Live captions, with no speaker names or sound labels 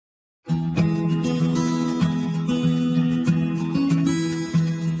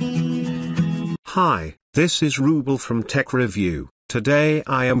Hi, this is Rubel from Tech Review. Today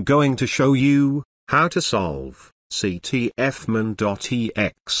I am going to show you how to solve ctfmon.exe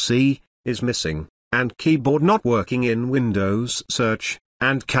is missing and keyboard not working in Windows Search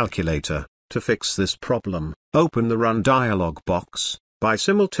and Calculator. To fix this problem, open the Run dialog box by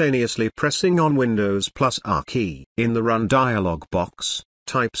simultaneously pressing on Windows plus R key. In the Run dialog box,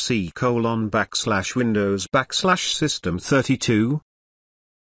 type C:\Windows\System32.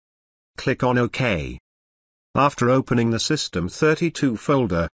 Click on OK. After opening the System32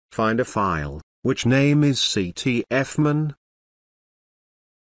 folder, find a file, which name is ctfmon.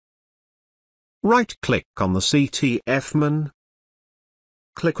 Right-click on the ctfmon.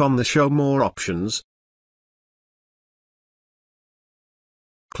 Click on the Show More options.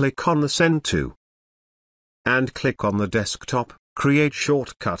 Click on the Send To. And click on the desktop, Create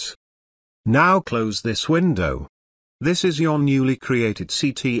Shortcut. Now close this window. This is your newly created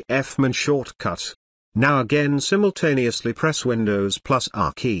ctfmon shortcut. Now again simultaneously press Windows plus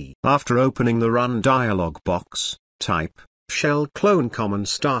R key. After opening the Run dialog box, type shell clone common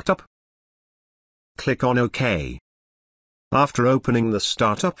startup. Click on OK. After opening the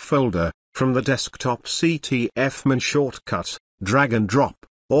startup folder, from the desktop ctfmon shortcut, drag and drop,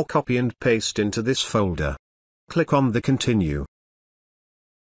 or copy and paste into this folder. Click on the Continue.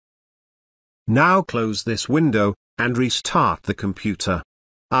 Now close this window, and restart the computer.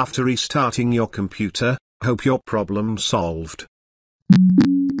 After restarting your computer, hope your problem solved.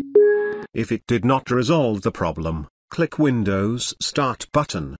 If it did not resolve the problem, click Windows Start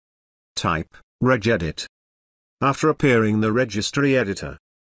button. Type regedit. After appearing the registry editor,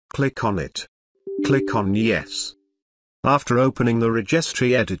 click on it. Click on Yes. After opening the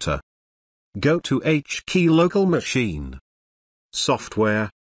registry editor, go to H key local machine. Software.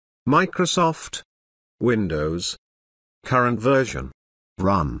 Microsoft. Windows. CurrentVersion.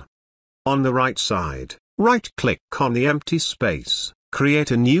 Run. On the right side, right-click on the empty space,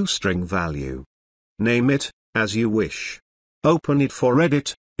 create a new string value. Name it, as you wish. Open it for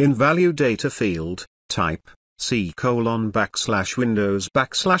edit, in value data field, type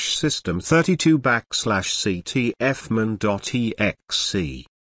C:\Windows\System32\ctfmon.exe.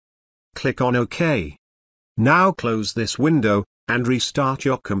 Click on OK. Now close this window, and restart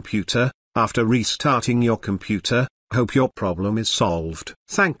your computer. After restarting your computer, hope your problem is solved.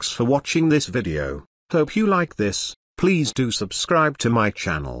 Thanks for watching this video. Hope you like this. Please do subscribe to my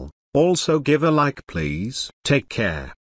channel. Also give a like please. Take care.